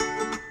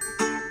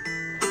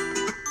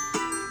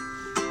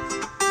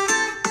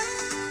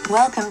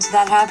Welcome to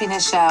That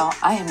Happiness Show.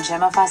 I am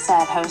Gemma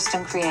Fawcett, host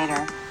and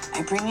creator.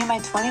 I bring you my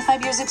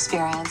 25 years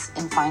experience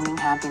in finding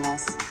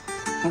happiness.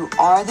 You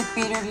are the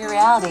creator of your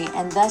reality,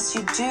 and thus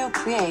you do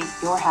create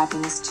your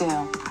happiness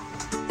too.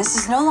 This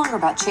is no longer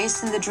about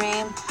chasing the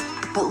dream,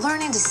 but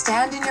learning to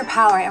stand in your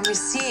power and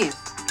receive.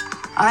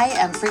 I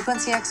am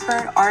frequency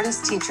expert,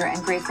 artist, teacher,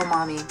 and grateful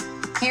mommy,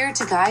 here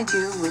to guide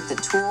you with the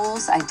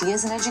tools,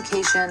 ideas, and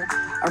education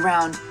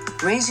around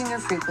raising your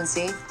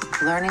frequency,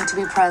 learning to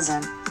be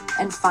present,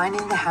 and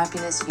finding the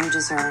happiness you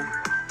deserve.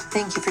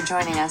 Thank you for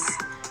joining us.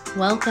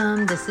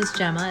 Welcome. This is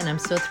Gemma, and I'm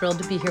so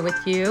thrilled to be here with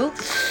you.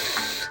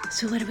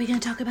 So what are we going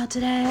to talk about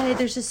today?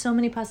 There's just so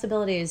many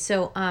possibilities.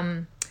 So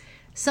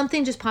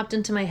something just popped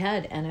into my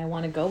head, and I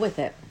want to go with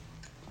it.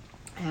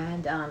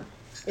 And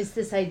it's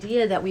this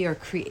idea that we are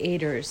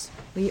creators.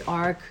 We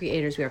are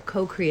creators. We are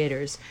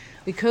co-creators.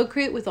 We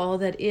co-create with all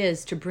that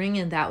is to bring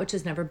in that which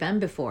has never been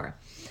before,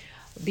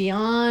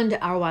 beyond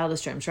our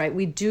wildest dreams, right?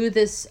 We do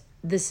this.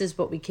 This is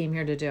what we came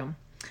here to do.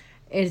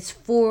 It's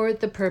for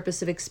the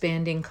purpose of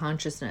expanding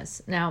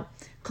consciousness. Now,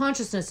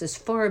 consciousness is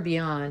far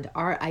beyond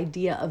our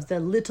idea of the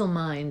little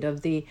mind,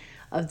 of the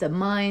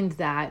mind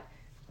that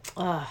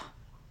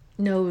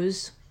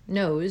knows,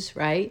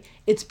 right?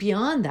 It's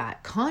beyond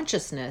that.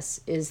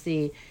 Consciousness is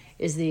the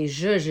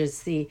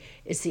zhuzh,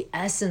 it's the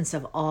essence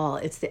of all.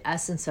 It's the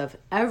essence of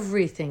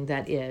everything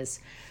that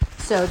is.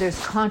 So there's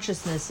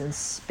consciousnness in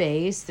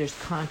space,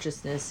 there's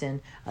consciousness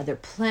in other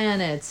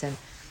planets, and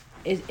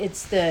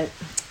it's the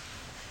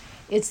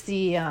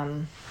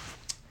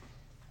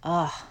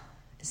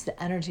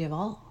energy of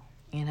all,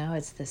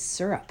 it's the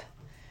syrup,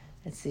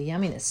 it's the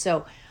yumminess.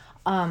 So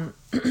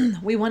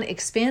we want to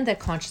expand that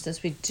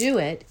consciousness. We do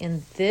it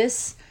in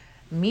this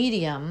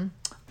medium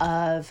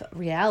of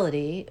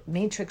reality,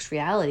 matrix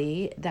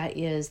reality, that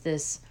is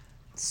this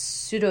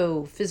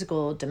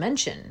pseudo-physical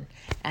dimension.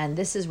 And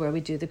this is where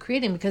we do the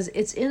creating, because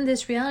it's in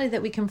this reality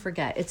that we can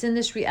forget. It's in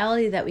this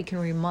reality that we can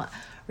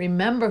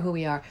remember who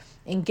we are,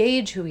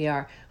 engage who we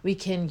are. We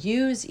can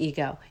use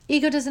ego.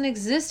 Ego doesn't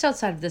exist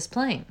outside of this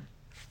plane.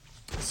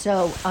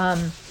 So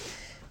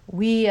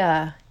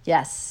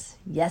yes.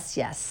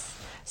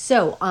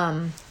 So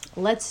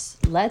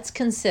let's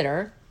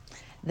consider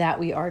that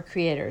we are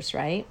creators,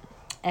 right?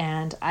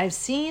 And I've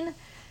seen,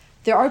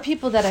 there are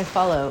people that I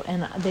follow,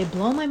 and they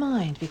blow my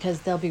mind because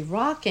they'll be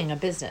rocking a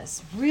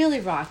business, really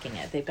rocking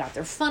it. They've got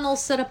their funnel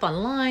set up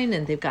online,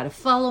 and they've got a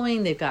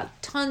following, they've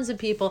got tons of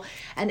people,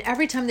 and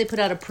every time they put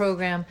out a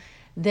program,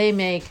 they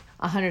make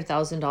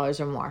 $100,000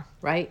 or more,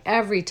 right?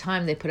 Every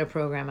time they put a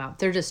program out,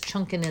 they're just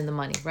chunking in the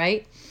money,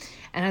 right?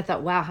 And I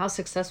thought, wow, how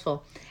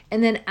successful.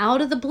 And then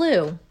out of the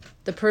blue,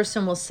 the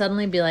person will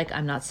suddenly be like,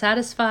 I'm not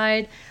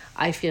satisfied.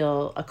 I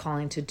feel a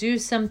calling to do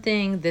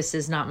something. This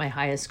is not my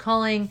highest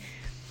calling.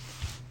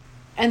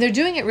 And they're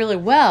doing it really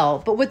well.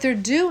 But what they're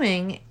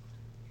doing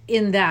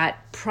in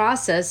that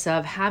process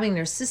of having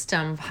their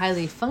system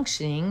highly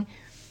functioning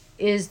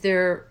is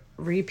they're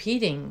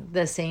repeating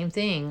the same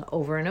thing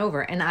over and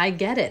over. And I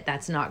get it.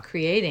 That's not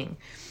creating.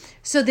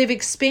 So they've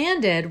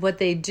expanded what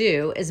they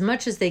do as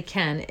much as they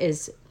can,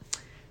 is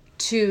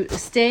to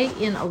stay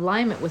in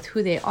alignment with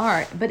who they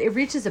are. But it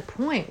reaches a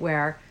point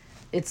where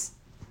it's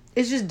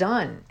just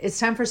done. It's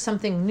time for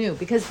something new,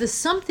 because the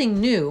something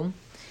new,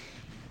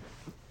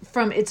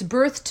 from its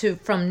birth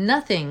from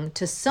nothing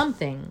to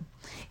something,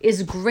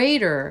 is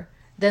greater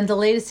than the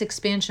latest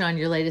expansion on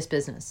your latest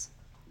business.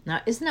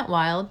 Now, isn't that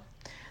wild?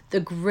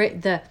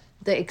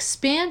 The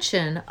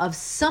expansion of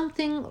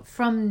something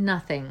from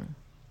nothing.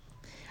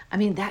 I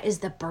mean, that is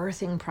the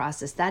birthing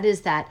process. That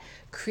is that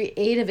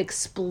creative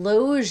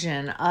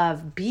explosion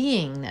of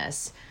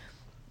beingness.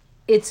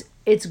 It's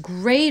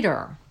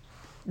greater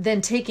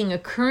than taking a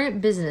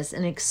current business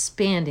and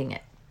expanding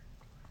it,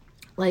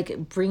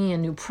 like bringing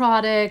in new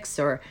products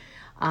or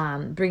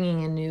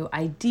bringing in new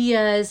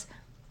ideas.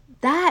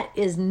 That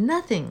is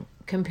nothing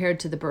compared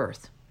to the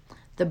birth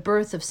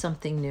of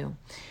something new.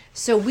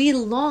 So we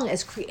long,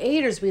 as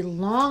creators, we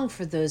long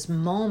for those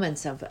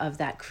moments of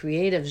that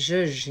creative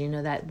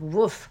zhuzh, that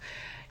woof.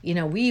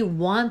 We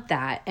want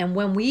that. And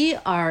when we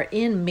are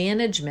in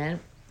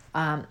management,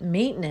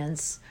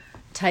 maintenance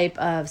type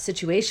of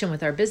situation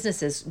with our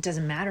businesses, it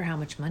doesn't matter how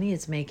much money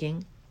it's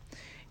making.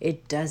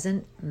 It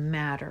doesn't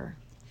matter.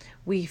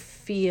 We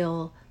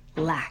feel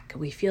lack.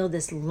 We feel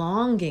this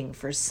longing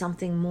for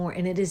something more.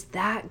 And it is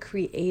that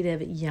creative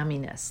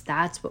yumminess.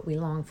 That's what we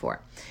long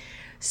for.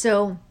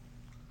 So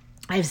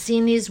I've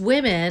seen these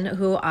women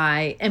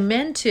and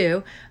men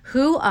too,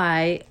 who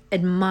I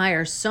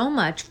admire so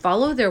much,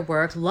 follow their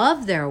work,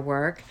 love their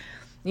work.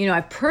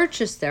 I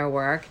purchase their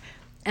work,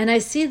 and I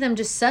see them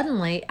just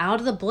suddenly, out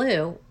of the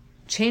blue,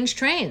 change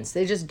trains.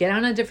 They just get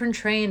on a different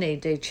train.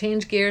 They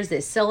change gears.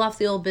 They sell off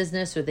the old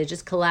business, or they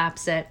just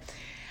collapse it.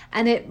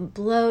 And it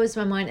blows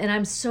my mind. And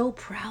I'm so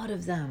proud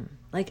of them.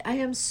 I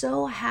am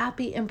so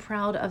happy and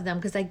proud of them,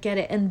 because I get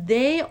it. And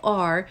they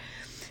are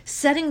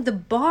setting the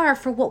bar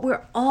for what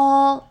we're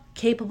all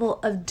capable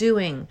of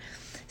doing.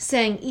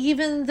 saying,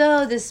 even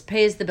though this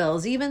pays the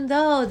bills, even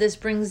though this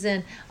brings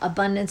in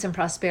abundance and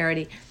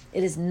prosperity,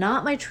 it is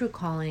not my true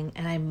calling,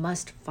 and I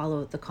must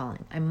follow the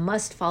calling. I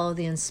must follow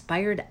the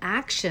inspired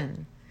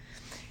action.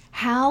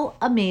 How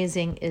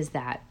amazing is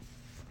that?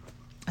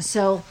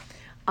 So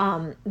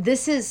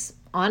this is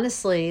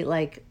honestly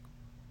like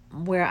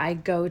where I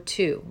go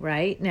to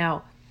right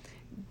now.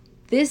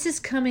 This is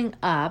coming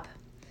up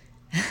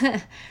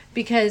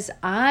because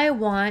I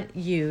want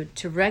you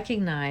to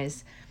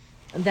recognize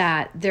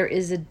that there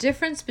is a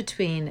difference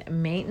between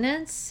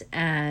maintenance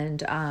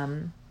and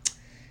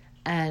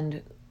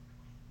I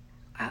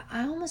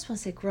almost want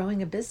to say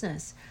growing a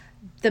business.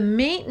 The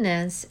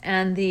maintenance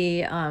and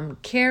the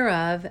care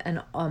of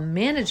and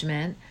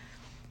management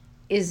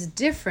is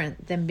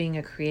different than being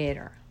a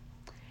creator.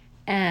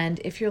 And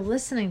if you're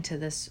listening to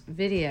this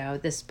video,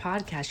 this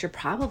podcast, you're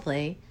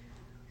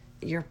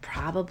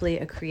probably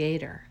a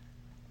creator.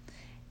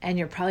 And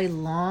you're probably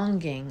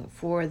longing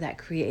for that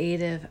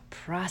creative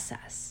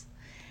process.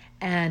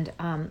 And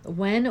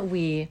when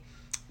we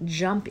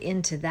jump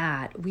into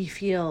that, we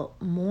feel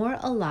more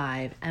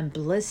alive and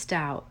blissed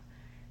out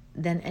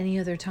than any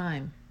other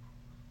time.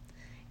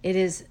 It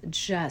is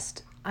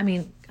just,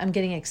 I'm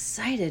getting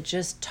excited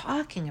just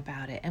talking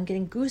about it. I'm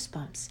getting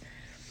goosebumps.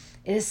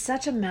 It is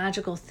such a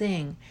magical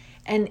thing.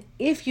 And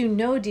if you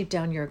know deep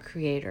down you're a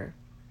creator,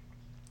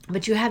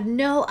 but you have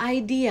no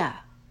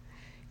idea,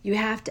 you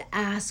have to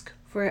ask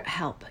for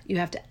help. You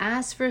have to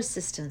ask for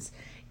assistance.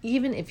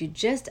 Even if you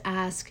just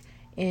ask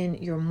in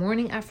your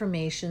morning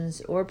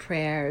affirmations or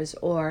prayers,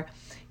 or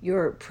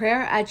your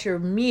prayer at your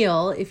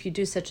meal, if you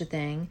do such a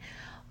thing,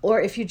 or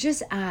if you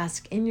just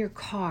ask in your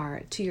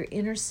car to your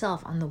inner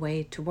self on the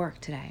way to work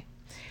today.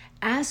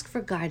 Ask for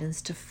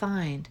guidance to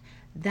find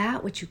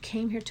that which you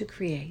came here to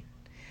create,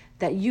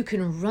 that you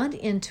can run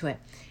into it.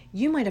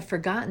 You might have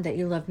forgotten that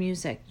you love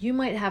music. You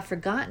might have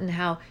forgotten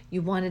how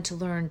you wanted to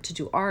learn to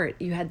do art.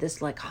 You had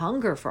this like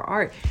hunger for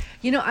art.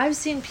 I've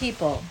seen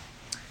people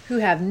who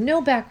have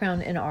no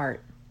background in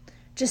art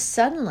just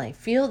suddenly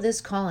feel this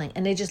calling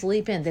and they just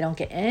leap in. They don't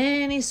get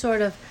any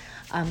sort of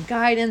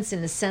guidance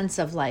in the sense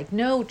of like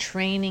no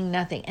training,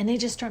 nothing. And they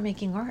just start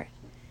making art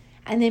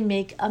and they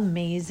make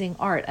amazing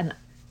art. And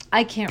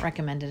I can't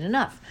recommend it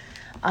enough.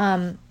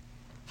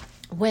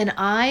 When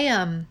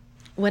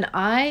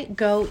I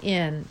go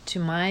in to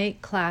my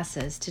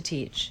classes to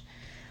teach,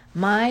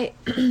 I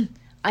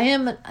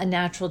am a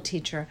natural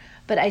teacher,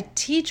 but I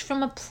teach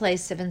from a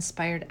place of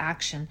inspired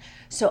action.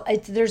 So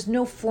there's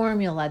no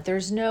formula.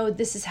 There's no,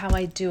 this is how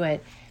I do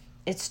it.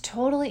 It's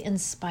totally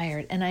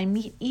inspired. And I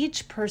meet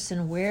each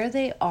person where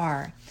they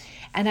are.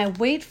 And I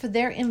wait for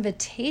their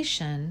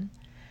invitation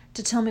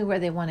to tell me where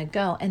they want to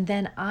go. And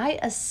then I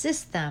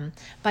assist them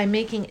by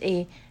making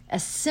a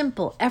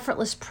simple,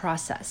 effortless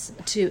process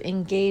to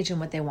engage in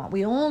what they want.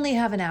 We only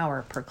have an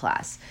hour per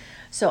class.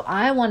 So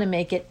I want to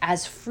make it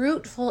as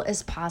fruitful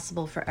as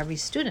possible for every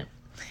student.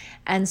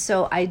 And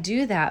so I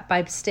do that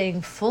by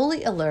staying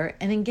fully alert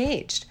and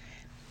engaged.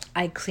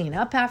 I clean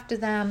up after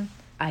them.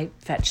 I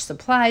fetch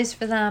supplies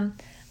for them.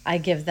 I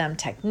give them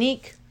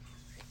technique,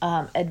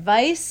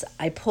 advice.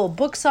 I pull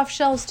books off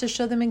shelves to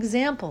show them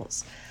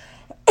examples.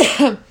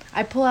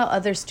 I pull out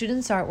other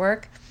students'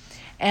 artwork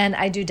and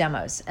I do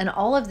demos. And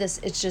all of this,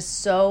 it's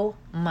just so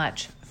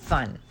much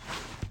fun.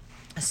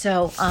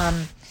 So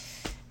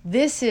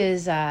this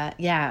is,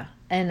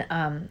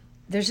 and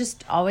there's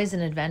just always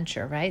an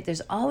adventure, right?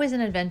 There's always an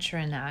adventure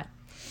in that.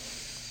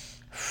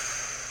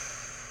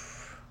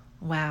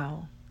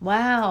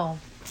 Wow.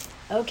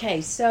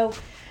 Okay, so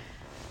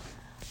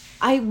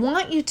I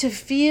want you to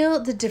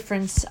feel the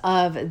difference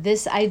of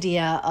this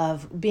idea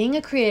of being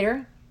a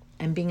creator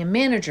and being a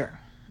manager,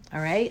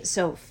 all right?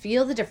 So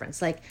feel the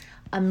difference. Like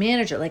a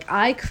manager, like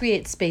I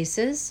create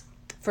spaces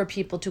for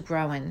people to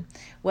grow in,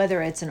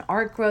 whether it's an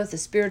art growth, a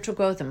spiritual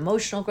growth,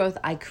 emotional growth.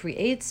 I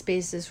create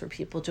spaces for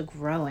people to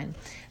grow in.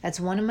 That's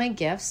one of my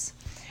gifts.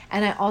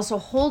 And I also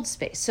hold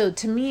space. So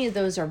to me,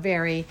 those are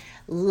very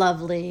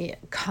lovely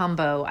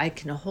combo. I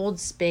can hold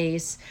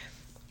space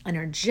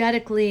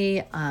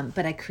energetically,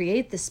 but I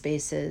create the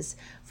spaces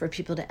for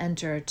people to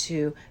enter,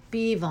 to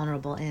be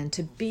vulnerable in,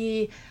 to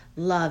be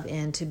love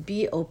in, to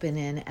be open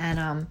in,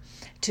 and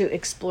to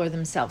explore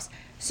themselves.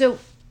 So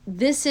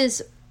this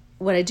is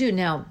what I do.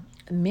 Now,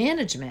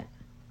 management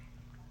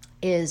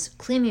is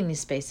cleaning these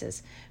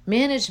spaces.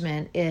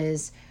 Management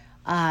is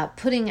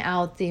putting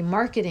out the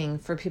marketing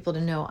for people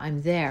to know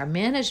I'm there.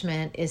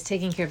 Management is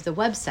taking care of the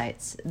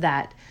websites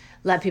that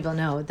let people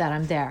know that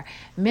I'm there.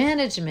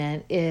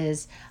 Management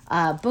is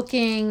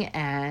booking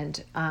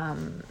and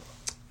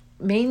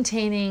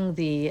maintaining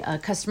the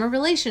customer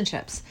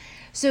relationships.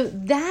 So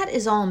that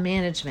is all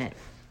management.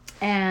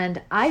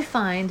 And I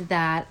find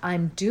that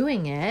I'm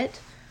doing it,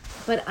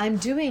 but I'm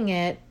doing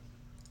it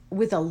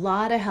with a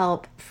lot of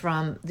help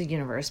from the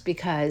universe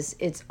because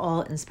it's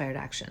all inspired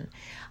action.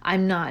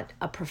 I'm not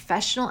a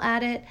professional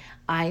at it.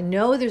 I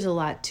know there's a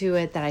lot to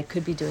it that I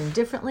could be doing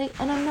differently,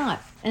 and I'm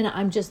not. And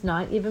I'm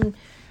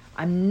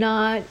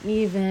not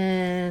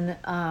even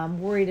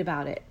worried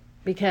about it.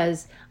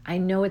 because I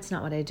know it's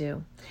not what I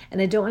do.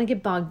 And I don't want to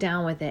get bogged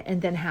down with it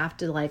and then have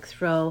to like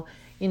throw,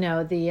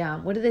 the,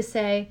 what do they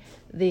say?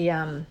 The,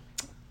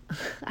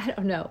 I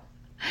don't know,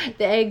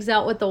 the eggs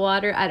out with the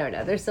water. I don't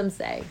know. There's some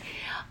saying.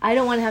 I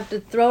don't want to have to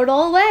throw it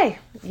all away.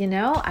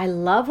 I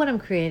love what I'm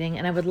creating,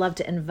 and I would love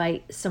to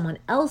invite someone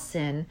else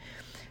in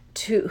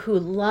who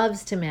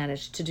loves to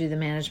manage, to do the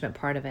management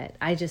part of it.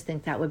 I just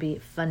think that would be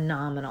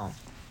phenomenal.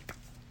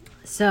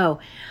 So,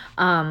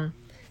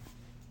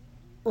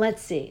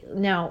 let's see.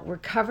 Now we're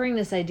covering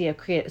this idea of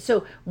creative.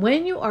 So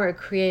when you are a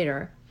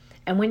creator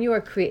and when you are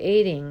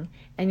creating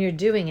and you're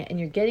doing it and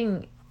you're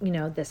getting,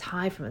 this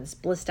high from it, this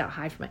blissed out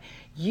high from it,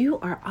 you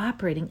are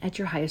operating at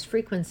your highest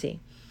frequency.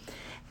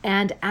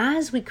 And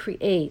as we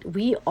create,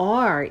 we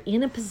are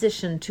in a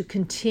position to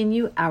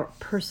continue our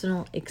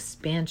personal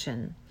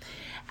expansion.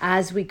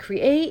 As we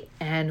create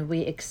and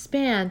we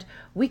expand,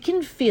 we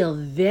can feel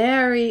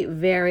very,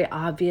 very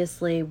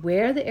obviously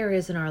where the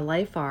areas in our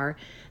life are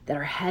that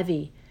are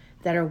heavy,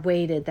 that are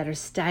weighted, that are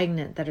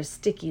stagnant, that are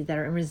sticky, that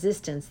are in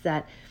resistance,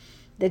 that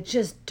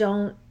just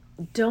aren't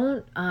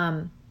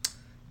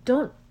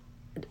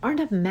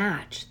a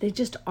match. They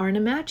just aren't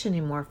a match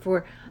anymore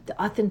for the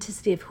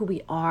authenticity of who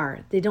we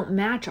are. They don't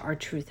match our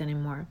truth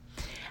anymore.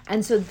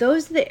 And so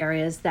those are the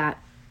areas that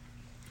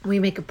we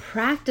make a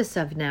practice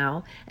of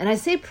now. And I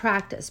say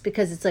practice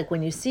because it's like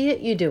when you see it,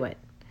 you do it.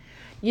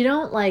 You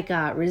don't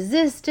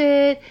resist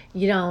it.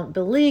 You don't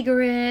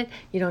beleaguer it.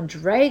 You don't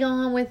drag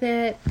on with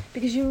it,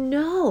 because you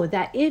know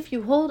that if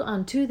you hold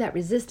on to that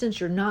resistance,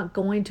 you're not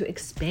going to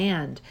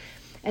expand.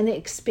 And the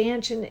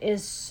expansion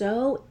is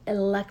so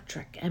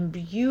electric and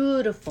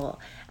beautiful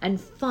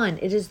and fun.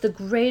 It is the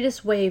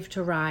greatest wave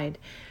to ride.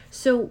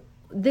 So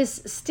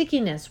this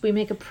stickiness, we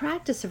make a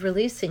practice of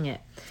releasing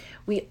it.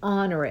 We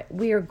honor it.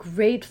 We are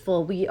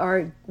grateful. We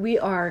are,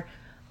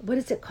 what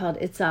is it called?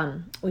 It's,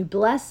 we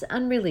bless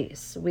and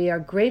release. We are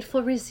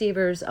grateful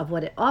receivers of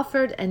what it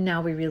offered, and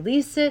now we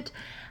release it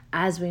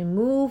as we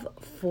move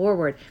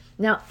forward.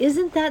 Now,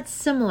 isn't that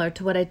similar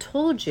to what I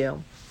told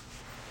you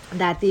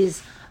that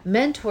these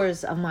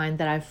mentors of mine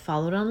that I've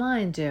followed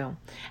online do?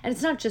 And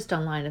it's not just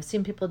online. I've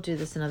seen people do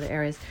this in other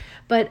areas,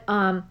 but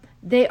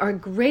they are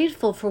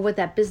grateful for what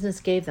that business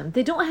gave them.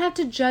 They don't have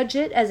to judge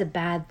it as a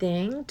bad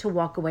thing to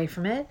walk away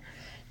from it.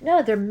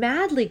 No, they're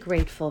madly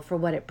grateful for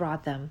what it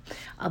brought them.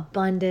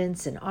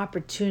 Abundance and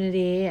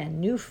opportunity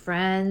and new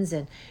friends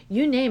and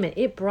you name it,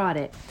 it brought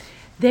it.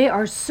 They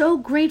are so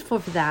grateful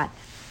for that.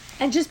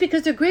 And just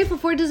because they're grateful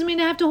for it doesn't mean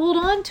they have to hold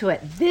on to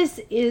it. This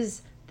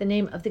is the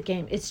name of the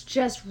game. It's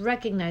just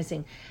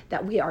recognizing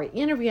that we are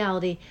in a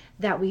reality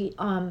that we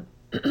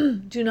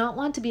do not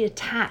want to be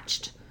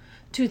attached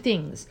to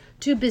things,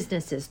 to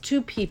businesses,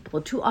 to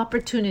people, to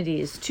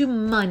opportunities, to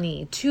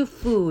money, to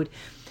food.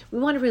 We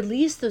want to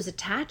release those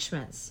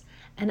attachments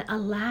and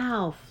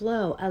allow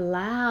flow,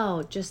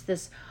 allow just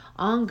this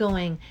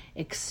ongoing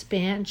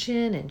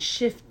expansion and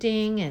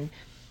shifting and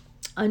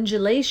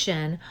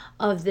undulation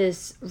of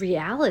this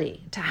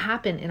reality to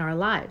happen in our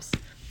lives.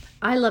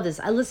 I love this.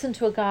 I listened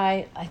to a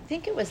guy, I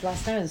think it was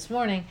last night or this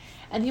morning,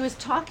 and he was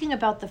talking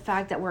about the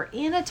fact that we're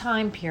in a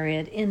time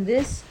period in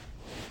this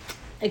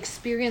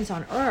experience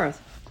on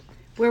earth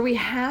where we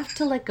have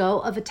to let go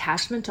of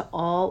attachment to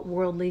all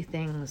worldly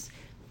things.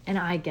 And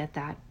I get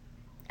that.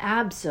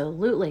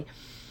 Absolutely.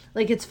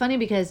 Like, it's funny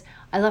because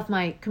I left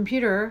my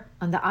computer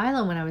on the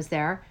island when I was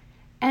there,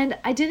 and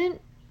I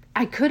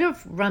could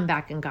have run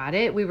back and got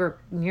it. We were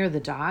near the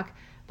dock,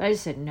 but I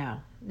just said,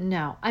 no,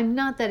 I'm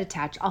not that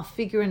attached. I'll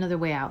figure another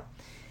way out.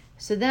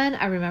 So then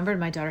I remembered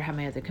my daughter had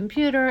my other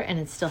computer and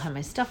it still had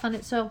my stuff on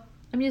it. So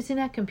I'm using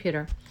that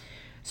computer.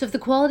 So if the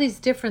quality is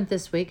different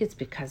this week, it's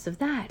because of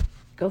that.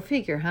 Go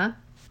figure, huh?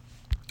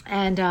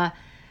 And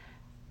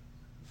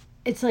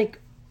it's like,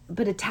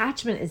 but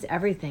attachment is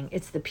everything.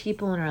 It's the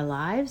people in our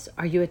lives.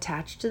 Are you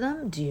attached to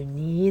them? Do you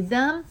need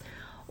them?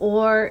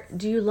 Or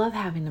do you love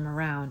having them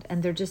around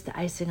and they're just the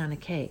icing on a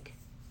cake?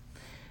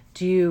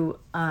 Do you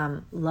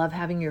love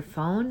having your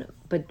phone,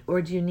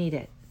 or do you need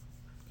it?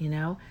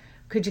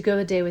 Could you go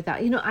a day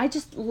without? I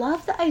just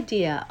love the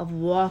idea of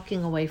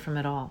walking away from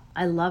it all.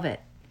 I love it.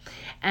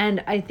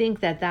 And I think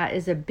that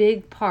is a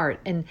big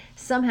part. And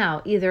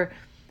somehow either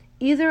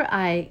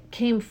I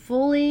came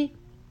fully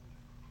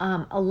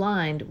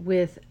aligned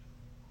with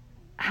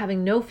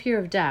having no fear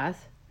of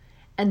death,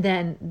 and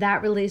then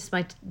that released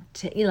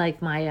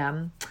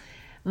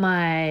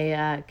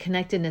my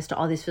connectedness to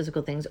all these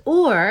physical things,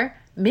 or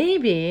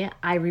maybe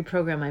I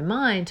reprogram my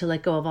mind to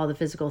let go of all the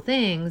physical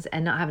things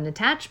and not have an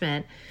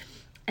attachment,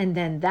 and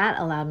then that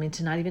allowed me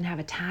to not even have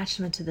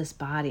attachment to this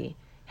body,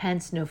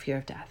 hence no fear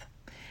of death.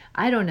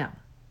 I don't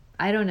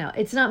know.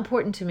 It's not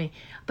important to me,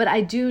 but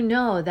I do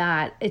know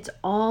that it's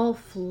all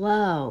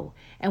flow.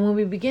 And when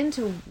we begin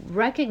to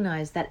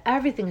recognize that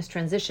everything is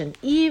transition,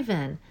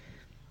 even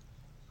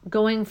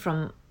going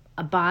from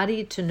a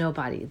body to no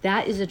body,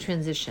 that is a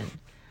transition.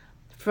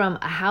 From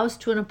a house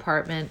to an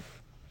apartment,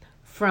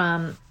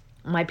 from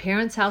my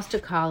parents' house to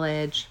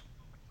college,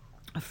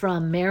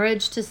 from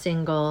marriage to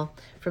single,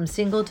 from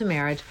single to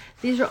marriage.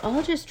 These are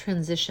all just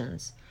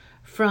transitions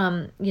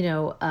from,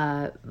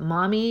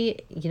 mommy,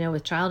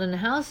 with child in the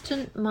house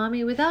to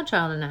mommy without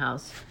child in the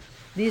house.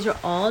 These are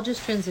all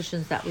just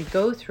transitions that we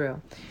go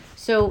through.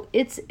 So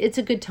it's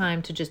a good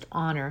time to just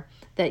honor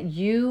that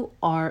you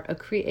are a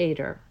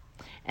creator.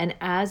 And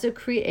as a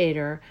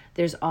creator,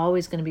 there's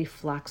always going to be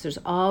flux. There's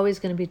always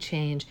going to be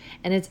change.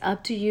 And it's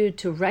up to you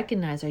to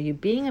recognize, are you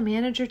being a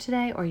manager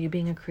today or are you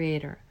being a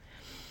creator?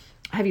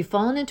 Have you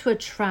fallen into a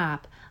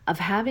trap of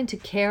having to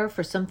care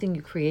for something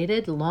you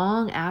created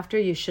long after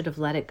you should have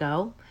let it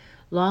go?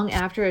 Long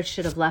after it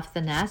should have left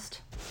the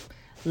nest?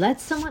 Let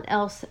someone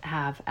else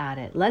have at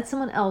it. Let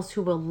someone else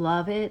who will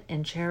love it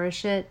and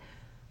cherish it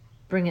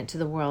bring it to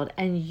the world.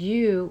 And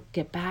you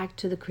get back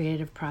to the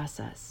creative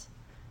process.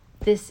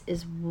 This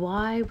is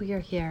why we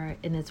are here,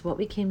 and it's what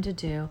we came to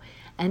do.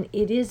 And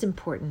it is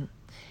important.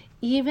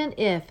 Even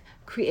if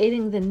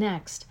creating the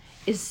next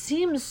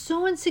seems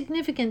so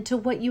insignificant to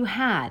what you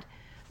had,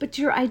 but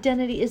your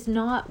identity is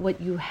not what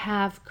you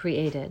have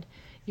created.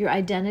 Your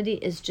identity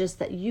is just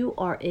that you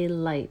are a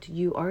light.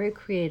 You are a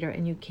creator,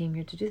 and you came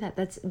here to do that.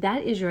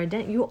 That is your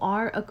identity. You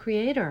are a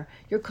creator.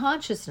 Your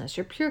consciousness,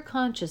 your pure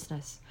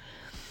consciousness.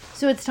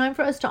 So it's time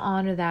for us to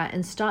honor that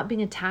and stop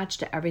being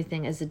attached to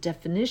everything as a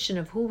definition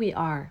of who we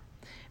are,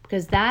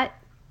 because that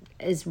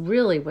is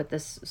really what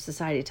this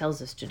society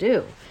tells us to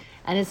do.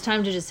 And it's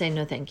time to just say,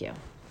 no, thank you.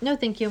 No,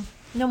 thank you.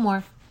 No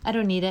more. I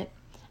don't need it.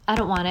 I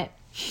don't want it.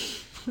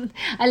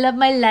 I love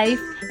my life.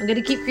 I'm going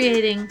to keep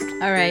creating.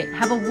 All right.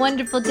 Have a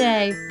wonderful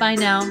day. Bye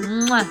now.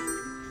 Mwah.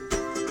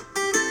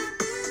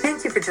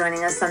 Thank you for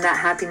joining us on That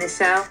Happiness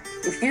Show.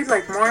 If you'd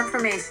like more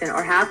information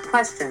or have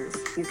questions,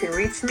 you can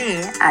reach me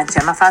at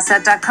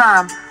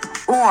GemmaFawcett.com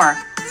or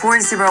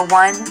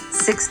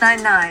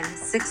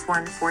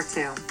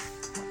 401-699-6142.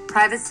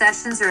 Private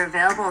sessions are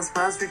available as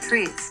well as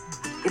retreats.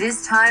 It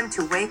is time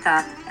to wake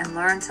up and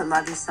learn to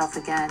love yourself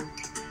again.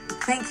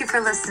 Thank you for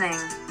listening.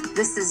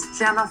 This is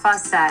Gemma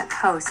Fawcett,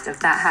 host of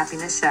That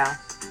Happiness Show.